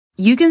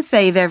You can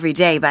save every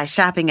day by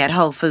shopping at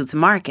Whole Foods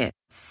Market.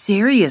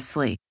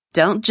 Seriously,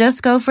 don't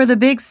just go for the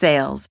big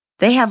sales.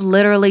 They have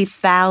literally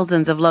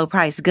thousands of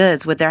low-price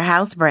goods with their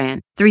house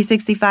brand,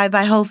 365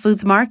 by Whole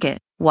Foods Market.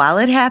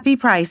 Wallet-happy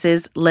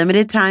prices,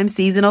 limited-time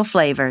seasonal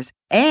flavors,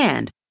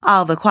 and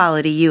all the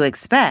quality you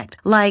expect,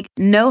 like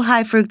no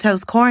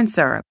high-fructose corn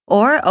syrup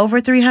or over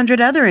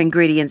 300 other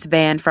ingredients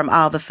banned from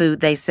all the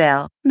food they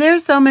sell.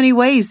 There's so many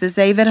ways to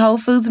save at Whole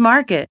Foods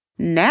Market.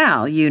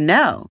 Now you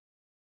know.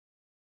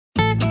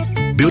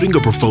 Building a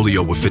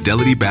portfolio with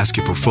Fidelity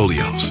Basket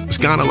Portfolios is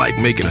kind of like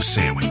making a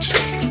sandwich.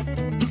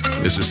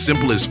 It's as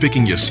simple as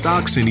picking your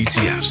stocks and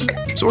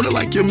ETFs, sort of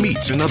like your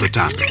meats and other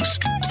toppings,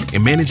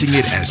 and managing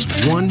it as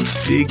one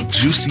big,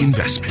 juicy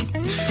investment.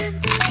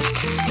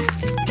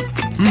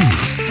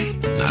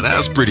 Now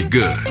that's pretty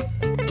good.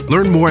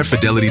 Learn more at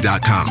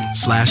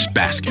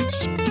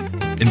fidelity.com/baskets.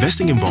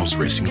 Investing involves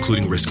risk,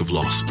 including risk of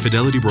loss.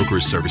 Fidelity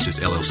Brokerage Services,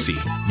 LLC.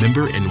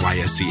 Member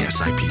NYSE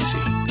SIPC.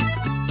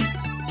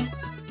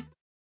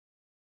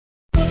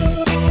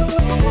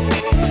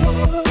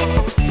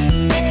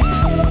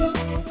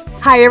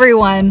 Hi,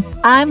 everyone.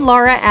 I'm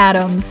Laura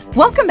Adams.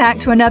 Welcome back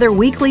to another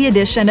weekly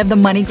edition of the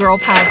Money Girl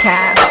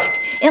Podcast.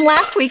 In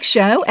last week's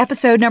show,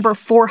 episode number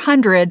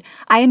 400,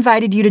 I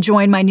invited you to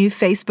join my new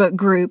Facebook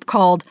group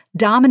called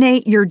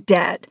Dominate Your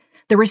Debt.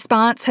 The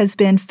response has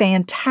been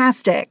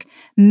fantastic.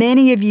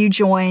 Many of you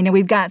joined, and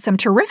we've got some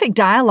terrific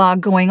dialogue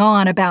going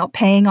on about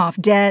paying off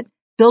debt,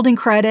 building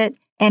credit,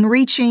 and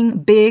reaching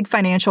big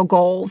financial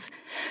goals.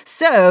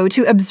 So,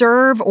 to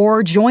observe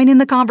or join in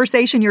the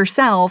conversation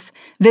yourself,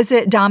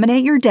 visit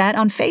Dominate Your Debt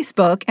on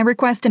Facebook and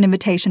request an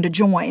invitation to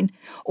join.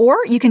 Or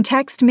you can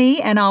text me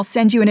and I'll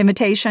send you an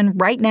invitation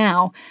right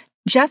now.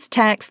 Just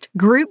text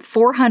Group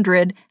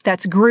 400,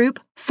 that's Group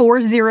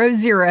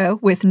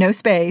 400 with no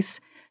space,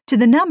 to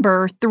the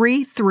number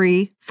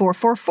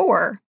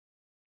 33444.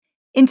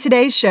 In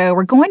today's show,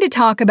 we're going to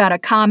talk about a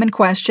common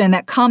question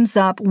that comes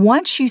up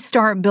once you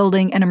start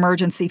building an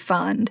emergency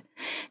fund.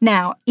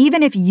 Now,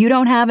 even if you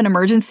don't have an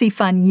emergency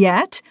fund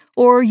yet,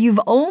 or you've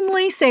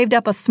only saved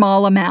up a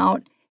small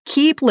amount,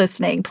 keep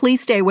listening.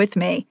 Please stay with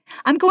me.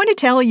 I'm going to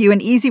tell you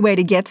an easy way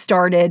to get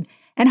started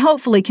and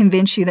hopefully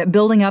convince you that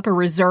building up a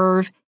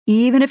reserve,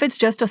 even if it's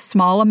just a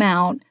small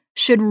amount,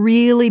 should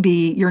really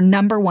be your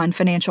number one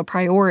financial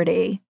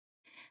priority.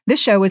 This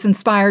show is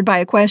inspired by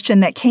a question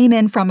that came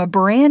in from a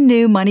brand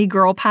new Money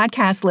Girl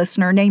podcast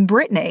listener named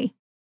Brittany.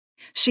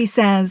 She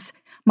says,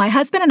 "My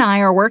husband and I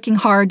are working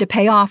hard to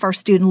pay off our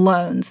student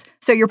loans,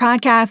 so your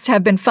podcasts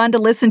have been fun to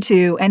listen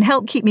to and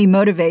help keep me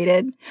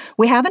motivated.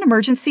 We have an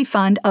emergency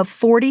fund of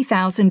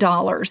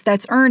 $40,000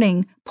 that's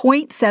earning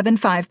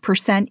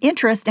 0.75%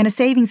 interest in a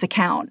savings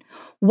account.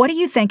 What do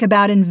you think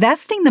about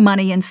investing the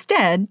money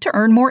instead to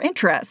earn more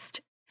interest?"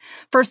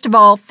 First of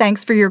all,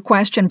 thanks for your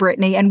question,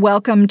 Brittany, and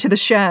welcome to the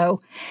show.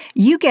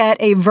 You get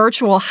a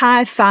virtual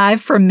high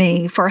five from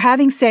me for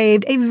having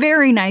saved a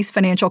very nice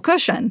financial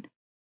cushion.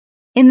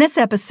 In this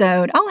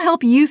episode, I'll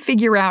help you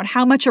figure out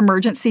how much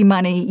emergency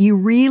money you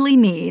really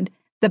need,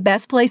 the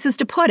best places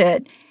to put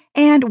it,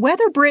 and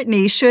whether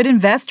Brittany should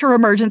invest her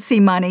emergency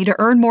money to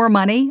earn more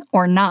money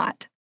or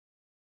not.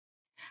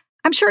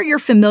 I'm sure you're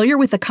familiar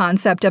with the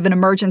concept of an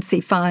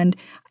emergency fund.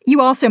 You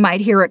also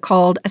might hear it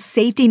called a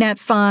safety net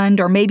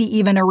fund or maybe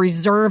even a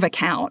reserve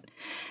account.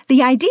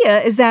 The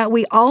idea is that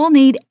we all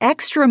need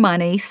extra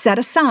money set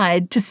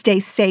aside to stay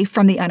safe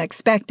from the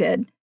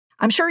unexpected.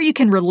 I'm sure you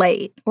can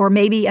relate or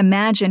maybe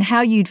imagine how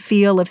you'd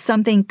feel if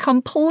something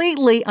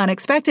completely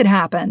unexpected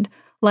happened,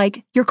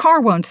 like your car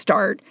won't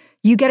start,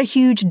 you get a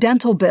huge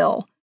dental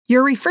bill,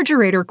 your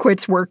refrigerator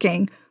quits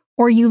working,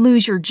 or you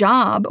lose your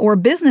job or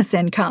business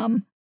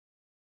income.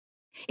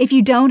 If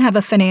you don't have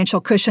a financial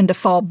cushion to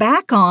fall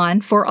back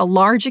on for a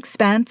large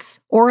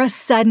expense or a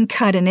sudden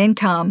cut in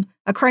income,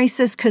 a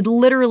crisis could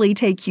literally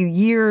take you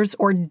years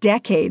or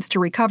decades to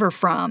recover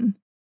from.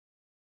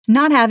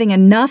 Not having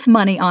enough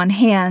money on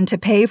hand to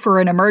pay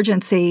for an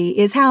emergency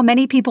is how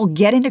many people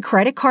get into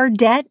credit card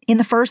debt in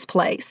the first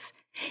place.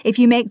 If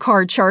you make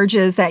card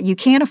charges that you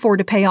can't afford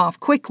to pay off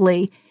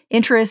quickly,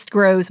 interest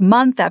grows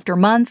month after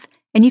month,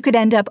 and you could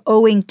end up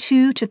owing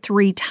 2 to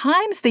 3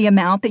 times the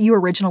amount that you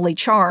originally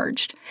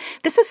charged.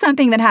 This is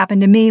something that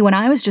happened to me when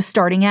I was just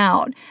starting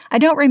out. I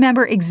don't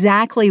remember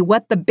exactly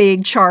what the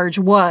big charge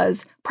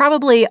was,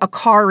 probably a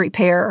car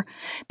repair,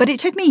 but it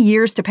took me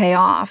years to pay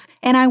off,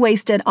 and I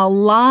wasted a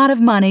lot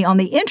of money on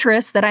the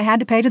interest that I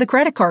had to pay to the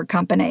credit card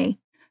company.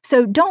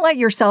 So don't let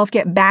yourself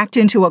get backed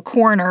into a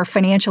corner,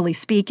 financially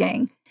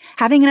speaking.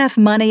 Having enough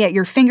money at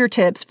your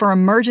fingertips for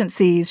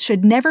emergencies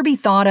should never be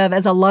thought of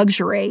as a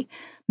luxury.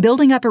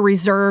 Building up a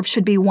reserve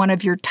should be one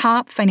of your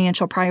top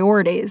financial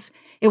priorities.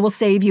 It will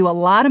save you a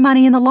lot of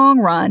money in the long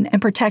run and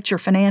protect your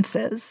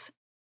finances.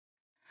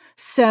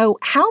 So,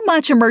 how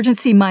much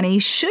emergency money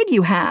should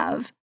you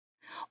have?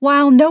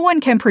 While no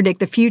one can predict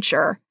the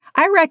future,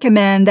 I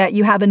recommend that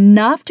you have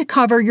enough to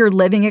cover your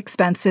living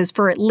expenses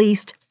for at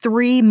least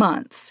 3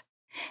 months.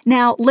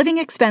 Now, living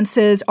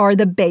expenses are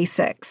the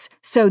basics.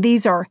 So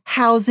these are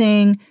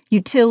housing,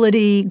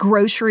 utility,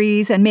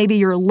 groceries, and maybe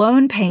your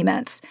loan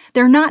payments.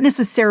 They're not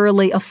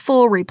necessarily a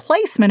full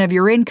replacement of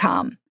your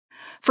income.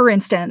 For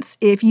instance,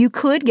 if you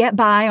could get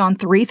by on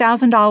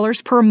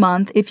 $3,000 per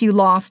month if you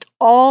lost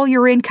all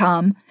your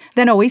income,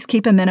 then always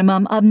keep a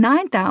minimum of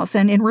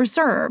 $9,000 in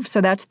reserve. So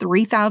that's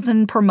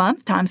 $3,000 per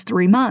month times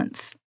 3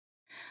 months.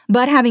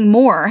 But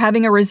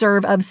having a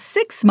reserve of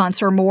 6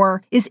 months or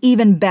more is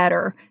even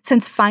better,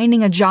 since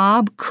finding a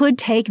job could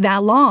take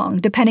that long,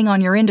 depending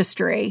on your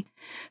industry.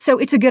 So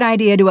it's a good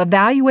idea to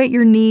evaluate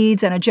your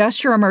needs and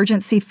adjust your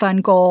emergency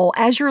fund goal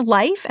as your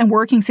life and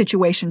working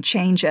situation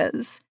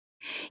changes.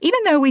 Even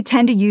though we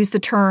tend to use the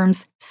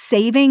terms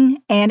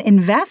saving and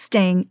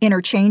investing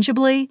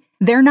interchangeably,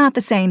 they're not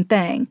the same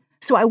thing.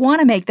 So I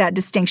want to make that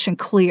distinction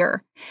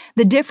clear.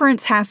 The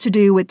difference has to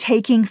do with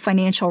taking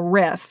financial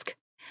risk.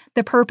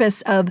 The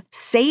purpose of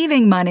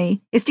saving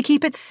money is to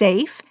keep it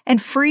safe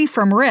and free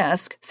from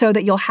risk so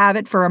that you'll have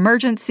it for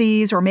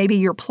emergencies or maybe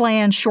your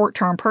planned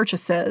short-term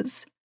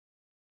purchases.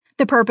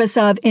 The purpose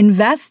of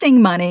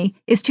investing money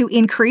is to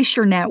increase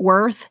your net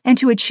worth and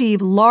to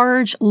achieve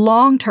large,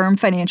 long-term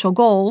financial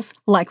goals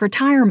like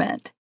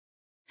retirement.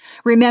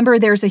 Remember,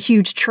 there's a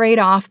huge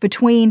trade-off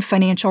between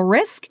financial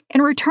risk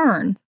and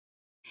return.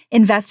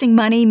 Investing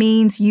money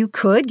means you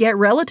could get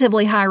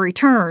relatively high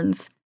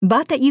returns,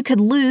 but that you could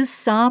lose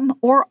some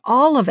or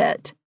all of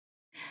it.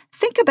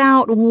 Think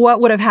about what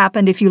would have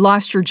happened if you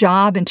lost your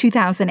job in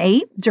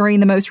 2008 during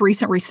the most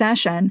recent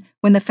recession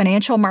when the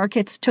financial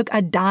markets took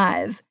a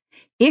dive.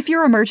 If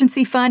your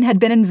emergency fund had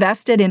been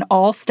invested in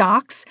all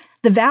stocks,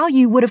 the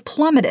value would have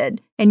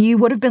plummeted and you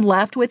would have been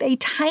left with a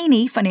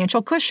tiny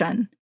financial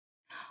cushion.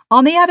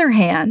 On the other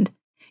hand,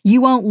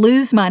 you won't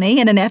lose money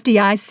in an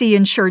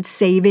FDIC-insured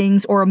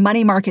savings or a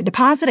money market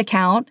deposit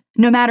account,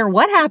 no matter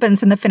what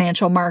happens in the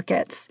financial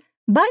markets.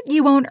 But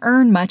you won't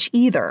earn much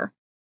either.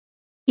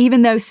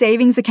 Even though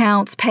savings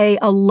accounts pay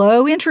a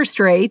low interest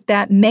rate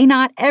that may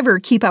not ever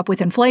keep up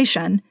with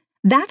inflation,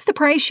 that's the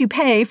price you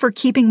pay for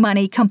keeping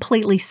money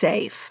completely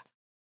safe.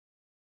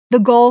 The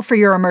goal for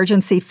your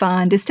emergency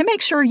fund is to make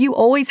sure you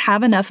always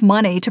have enough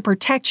money to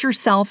protect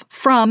yourself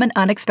from an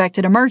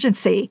unexpected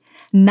emergency,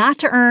 not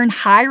to earn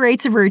high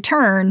rates of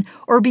return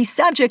or be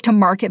subject to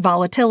market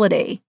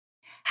volatility.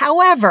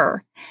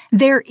 However,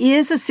 there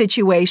is a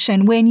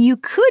situation when you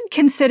could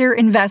consider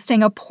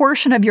investing a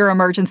portion of your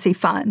emergency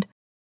fund.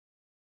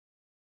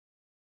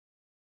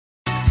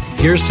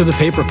 Here's to the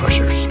paper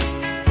pushers,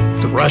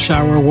 the rush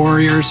hour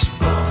warriors,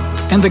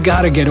 and the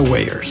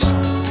gotta-get-awayers.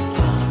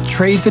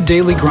 Trade the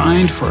daily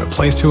grind for a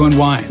place to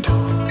unwind,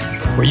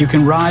 where you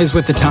can rise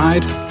with the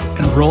tide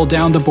and roll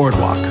down the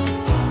boardwalk,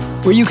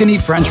 where you can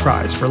eat French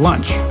fries for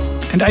lunch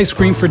and ice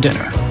cream for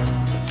dinner,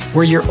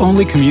 where your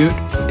only commute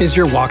is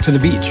your walk to the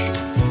beach,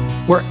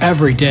 where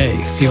every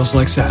day feels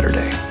like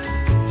Saturday.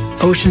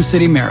 Ocean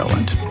City,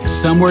 Maryland,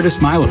 somewhere to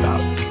smile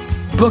about.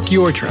 Book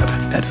your trip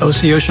at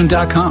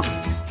OCOcean.com.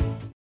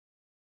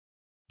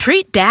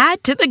 Treat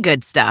Dad to the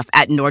good stuff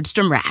at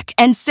Nordstrom Rack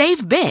and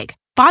save big.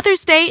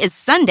 Father's Day is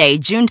Sunday,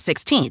 June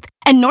 16th,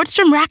 and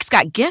Nordstrom Rack's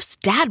got gifts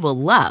Dad will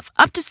love,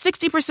 up to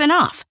 60%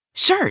 off.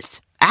 Shirts,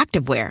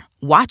 activewear,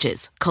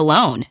 watches,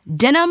 cologne,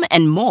 denim,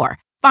 and more.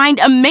 Find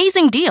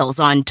amazing deals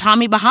on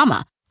Tommy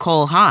Bahama,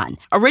 Cole Haan,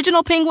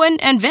 Original Penguin,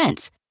 and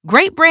Vince.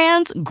 Great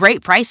brands,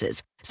 great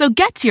prices. So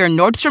get to your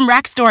Nordstrom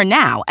Rack store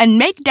now and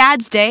make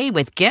Dad's day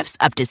with gifts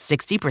up to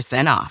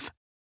 60% off.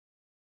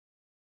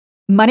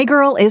 Money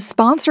Girl is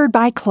sponsored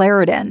by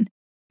Claritin.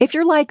 If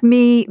you're like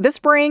me, the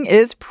spring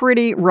is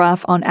pretty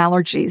rough on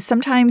allergies.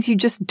 Sometimes you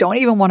just don't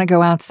even want to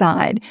go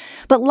outside.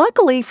 But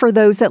luckily for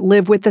those that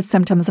live with the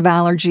symptoms of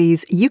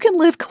allergies, you can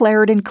live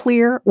Claritin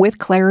Clear with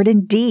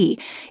Claritin D.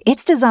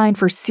 It's designed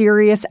for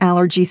serious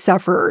allergy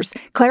sufferers.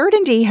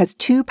 Claritin D has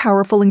 2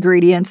 powerful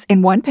ingredients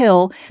in one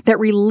pill that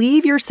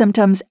relieve your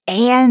symptoms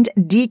and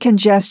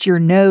decongest your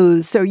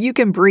nose so you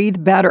can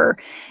breathe better.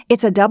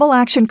 It's a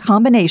double-action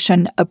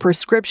combination of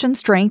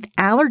prescription-strength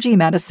allergy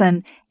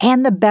medicine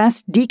and the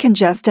best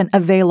decongestant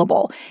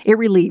available. It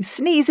relieves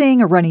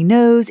sneezing, a runny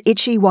nose,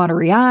 itchy,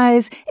 watery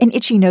eyes, an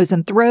itchy nose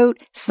and throat,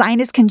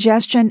 sinus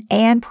congestion,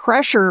 and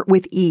pressure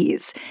with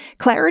ease.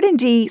 Claritin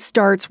D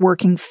starts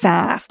working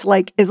fast,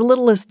 like as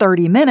little as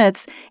 30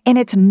 minutes, and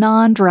it's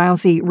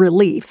non-drowsy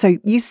relief, so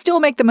you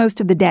still make the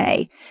most of the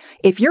day.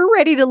 If you're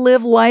ready to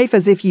live life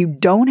as if you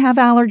don't have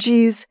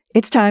allergies,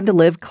 it's time to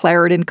live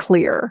Claritin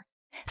Clear.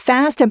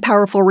 Fast and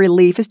powerful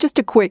relief is just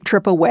a quick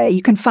trip away.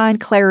 You can find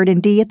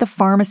Claritin D at the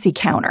pharmacy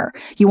counter.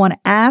 You want to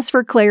ask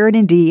for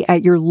Claritin D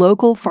at your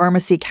local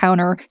pharmacy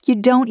counter. You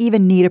don't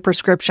even need a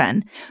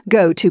prescription.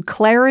 Go to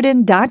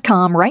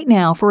Claritin.com right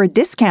now for a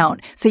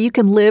discount so you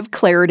can live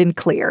Claritin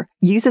Clear.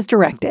 Use as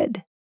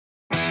directed.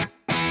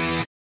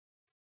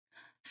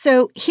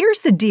 So here's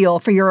the deal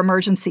for your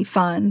emergency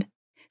fund.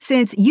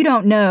 Since you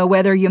don't know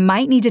whether you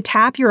might need to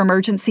tap your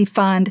emergency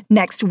fund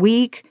next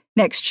week,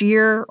 next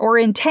year, or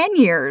in 10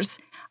 years,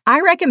 I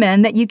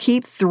recommend that you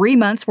keep 3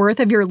 months' worth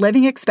of your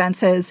living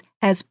expenses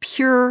as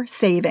pure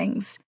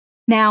savings.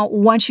 Now,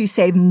 once you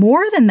save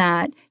more than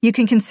that, you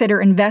can consider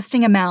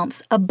investing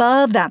amounts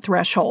above that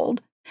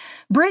threshold.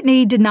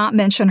 Brittany did not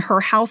mention her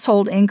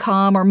household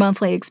income or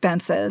monthly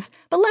expenses,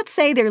 but let's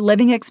say their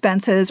living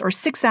expenses are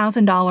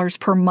 $6,000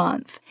 per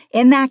month.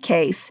 In that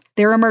case,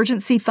 their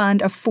emergency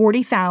fund of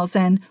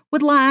 $40,000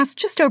 would last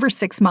just over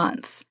 6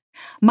 months.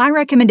 My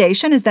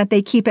recommendation is that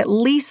they keep at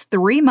least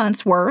 3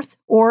 months' worth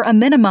or a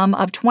minimum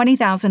of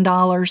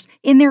 $20,000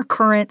 in their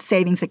current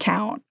savings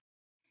account.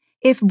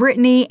 If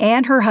Brittany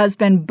and her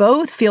husband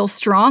both feel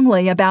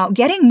strongly about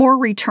getting more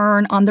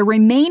return on the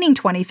remaining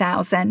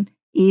 $20,000,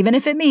 even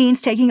if it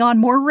means taking on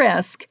more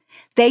risk,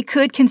 they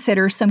could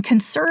consider some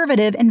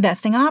conservative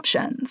investing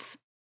options.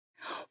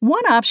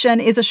 One option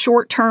is a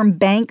short-term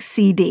bank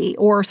CD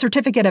or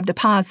certificate of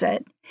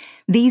deposit.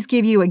 These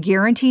give you a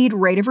guaranteed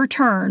rate of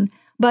return,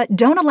 but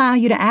don't allow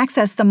you to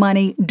access the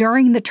money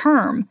during the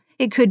term.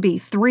 It could be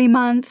 3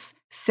 months,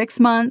 6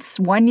 months,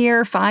 1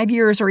 year, 5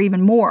 years, or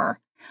even more.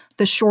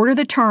 The shorter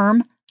the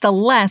term, the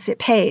less it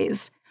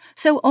pays.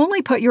 So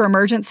only put your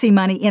emergency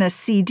money in a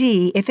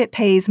CD if it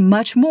pays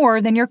much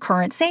more than your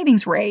current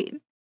savings rate.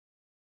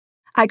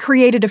 I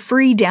created a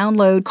free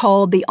download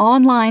called the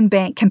Online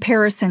Bank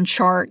Comparison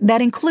Chart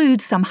that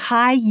includes some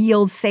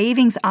high-yield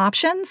savings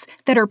options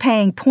that are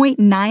paying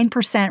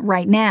 0.9%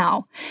 right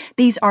now.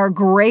 These are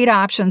great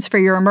options for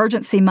your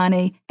emergency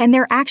money, and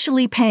they're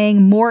actually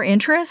paying more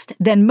interest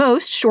than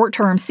most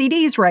short-term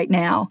CDs right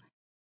now.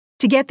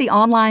 To get the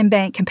Online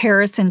Bank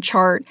Comparison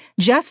Chart,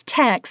 just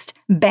text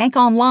Bank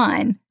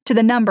Online to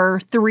the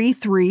number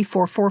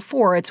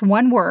 33444. It's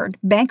one word,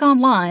 Bank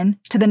Online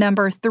to the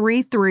number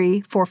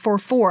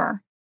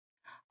 33444.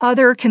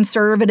 Other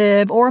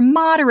conservative or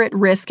moderate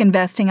risk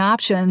investing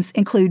options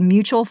include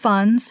mutual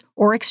funds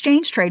or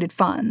exchange-traded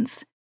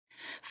funds.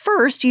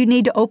 First, you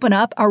need to open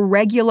up a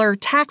regular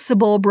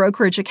taxable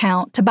brokerage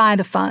account to buy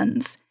the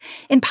funds.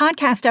 In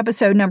podcast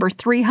episode number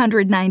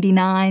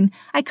 399,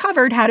 I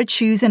covered how to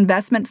choose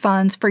investment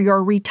funds for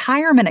your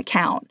retirement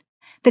account.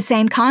 The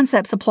same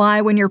concepts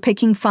apply when you're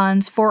picking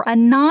funds for a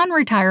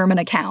non-retirement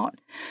account.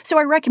 So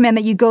I recommend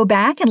that you go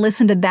back and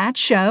listen to that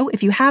show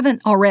if you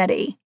haven't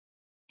already.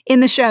 In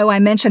the show, I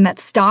mentioned that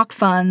stock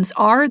funds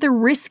are the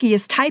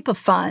riskiest type of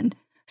fund,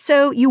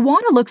 so you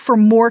want to look for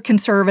more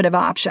conservative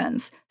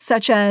options,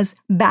 such as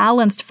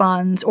balanced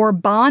funds or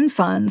bond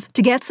funds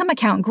to get some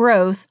account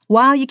growth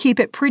while you keep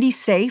it pretty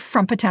safe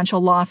from potential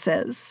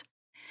losses.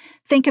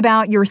 Think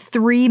about your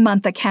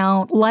 3-month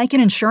account like an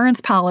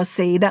insurance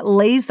policy that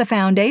lays the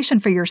foundation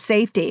for your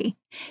safety.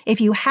 If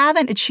you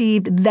haven't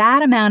achieved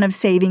that amount of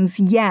savings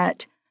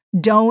yet,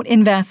 don't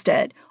invest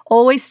it.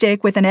 Always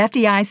stick with an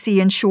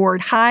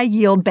FDIC-insured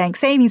high-yield bank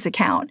savings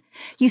account.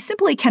 You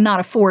simply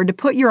cannot afford to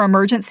put your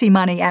emergency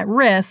money at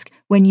risk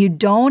when you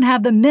don't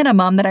have the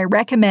minimum that I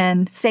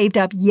recommend saved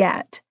up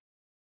yet.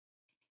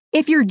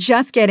 If you're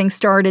just getting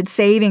started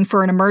saving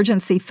for an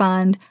emergency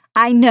fund,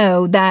 I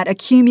know that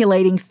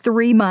accumulating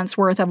 3 months'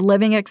 worth of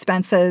living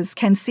expenses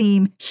can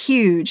seem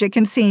huge. It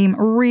can seem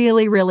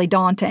really, really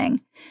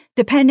daunting.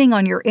 Depending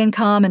on your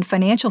income and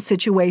financial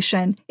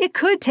situation, it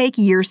could take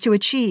years to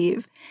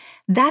achieve.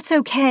 That's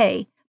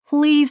okay.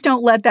 Please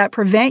don't let that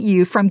prevent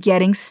you from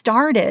getting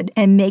started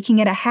and making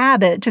it a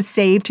habit to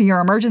save to your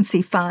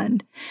emergency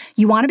fund.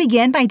 You want to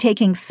begin by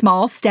taking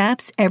small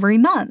steps every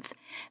month.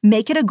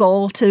 Make it a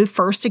goal to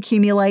first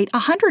accumulate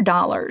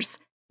 $100,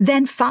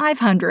 then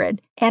 $500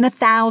 and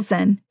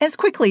 $1,000 as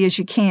quickly as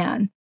you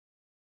can.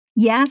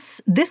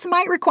 Yes, this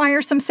might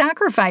require some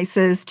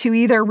sacrifices to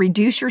either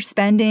reduce your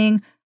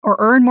spending or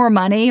earn more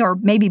money or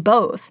maybe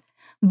both,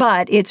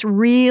 but it's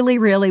really,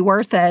 really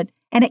worth it,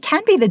 and it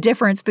can be the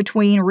difference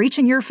between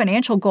reaching your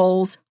financial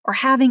goals or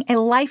having a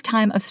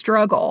lifetime of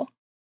struggle.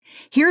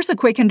 Here's a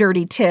quick and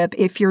dirty tip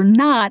if you're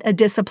not a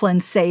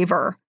disciplined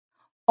saver.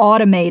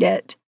 Automate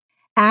it.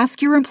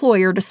 Ask your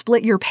employer to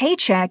split your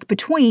paycheck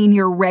between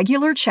your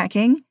regular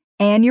checking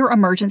and your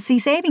emergency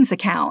savings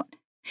account.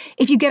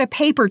 If you get a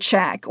paper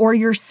check or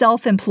you're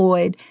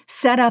self-employed,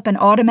 set up an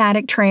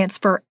automatic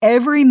transfer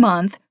every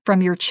month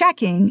from your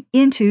checking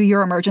into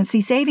your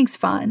emergency savings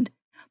fund.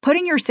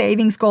 Putting your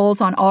savings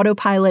goals on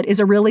autopilot is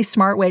a really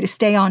smart way to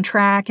stay on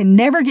track and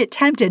never get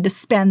tempted to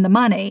spend the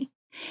money.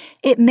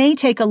 It may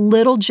take a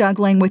little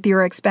juggling with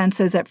your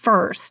expenses at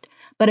first,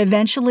 but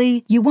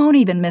eventually you won't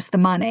even miss the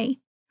money.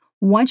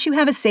 Once you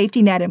have a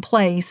safety net in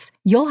place,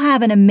 you'll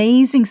have an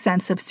amazing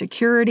sense of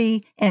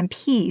security and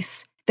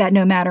peace that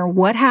no matter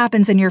what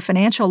happens in your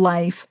financial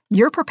life,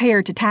 you're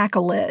prepared to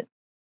tackle it.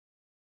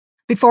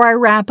 Before I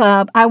wrap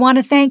up, I want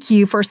to thank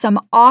you for some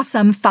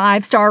awesome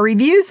 5-star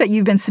reviews that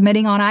you've been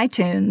submitting on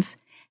iTunes.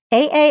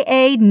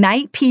 AAA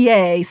Night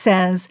PA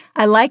says,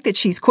 I like that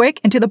she's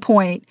quick and to the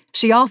point.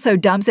 She also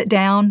dumps it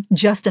down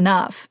just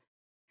enough.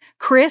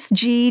 Chris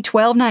G.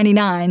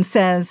 1299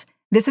 says,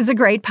 this is a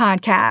great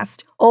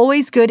podcast.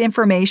 Always good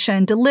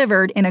information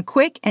delivered in a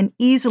quick and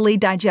easily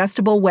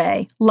digestible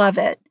way. Love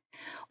it.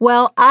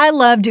 Well, I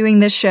love doing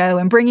this show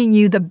and bringing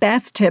you the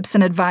best tips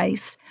and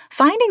advice.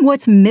 Finding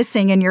what's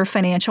missing in your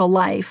financial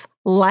life,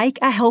 like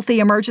a healthy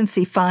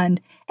emergency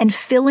fund, and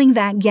filling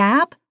that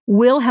gap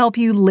We'll help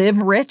you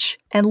live rich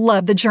and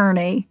love the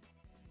journey.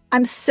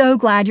 I'm so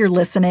glad you're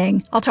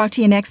listening. I'll talk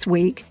to you next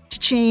week.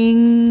 Cha-ching!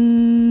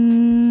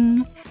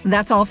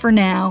 That's all for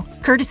now,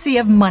 courtesy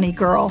of Money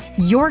Girl,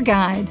 your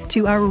guide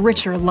to a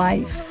richer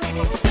life.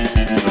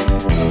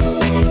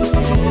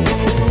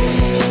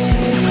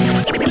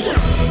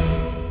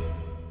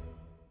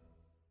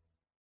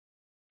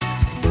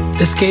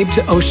 Escape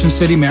to Ocean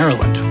City,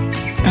 Maryland,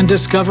 and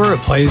discover a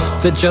place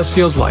that just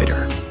feels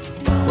lighter,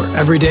 where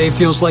every day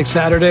feels like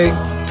Saturday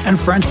and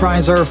French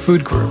fries are a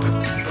food group,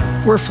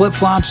 where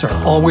flip-flops are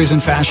always in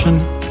fashion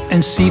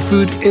and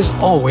seafood is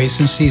always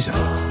in season,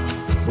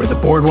 where the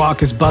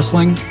boardwalk is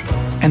bustling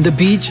and the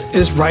beach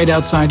is right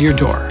outside your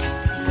door,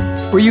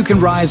 where you can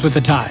rise with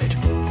the tide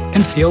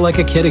and feel like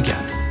a kid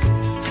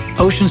again.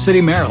 Ocean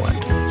City,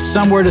 Maryland,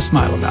 somewhere to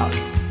smile about.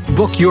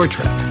 Book your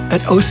trip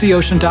at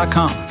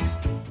OCOcean.com.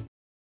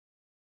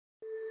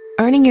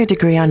 Earning your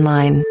degree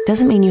online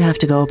doesn't mean you have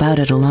to go about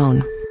it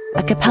alone.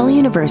 At Capella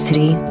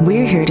University,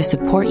 we're here to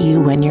support you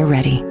when you're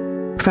ready.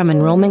 From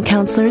enrollment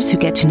counselors who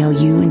get to know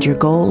you and your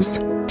goals,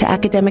 to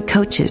academic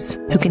coaches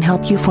who can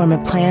help you form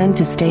a plan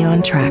to stay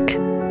on track.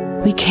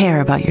 We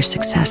care about your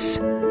success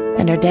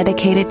and are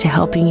dedicated to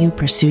helping you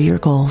pursue your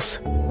goals.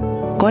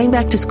 Going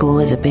back to school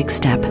is a big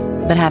step,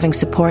 but having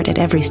support at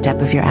every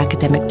step of your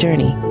academic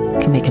journey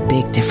can make a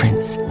big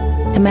difference.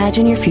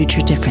 Imagine your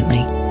future differently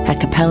at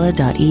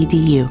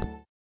capella.edu.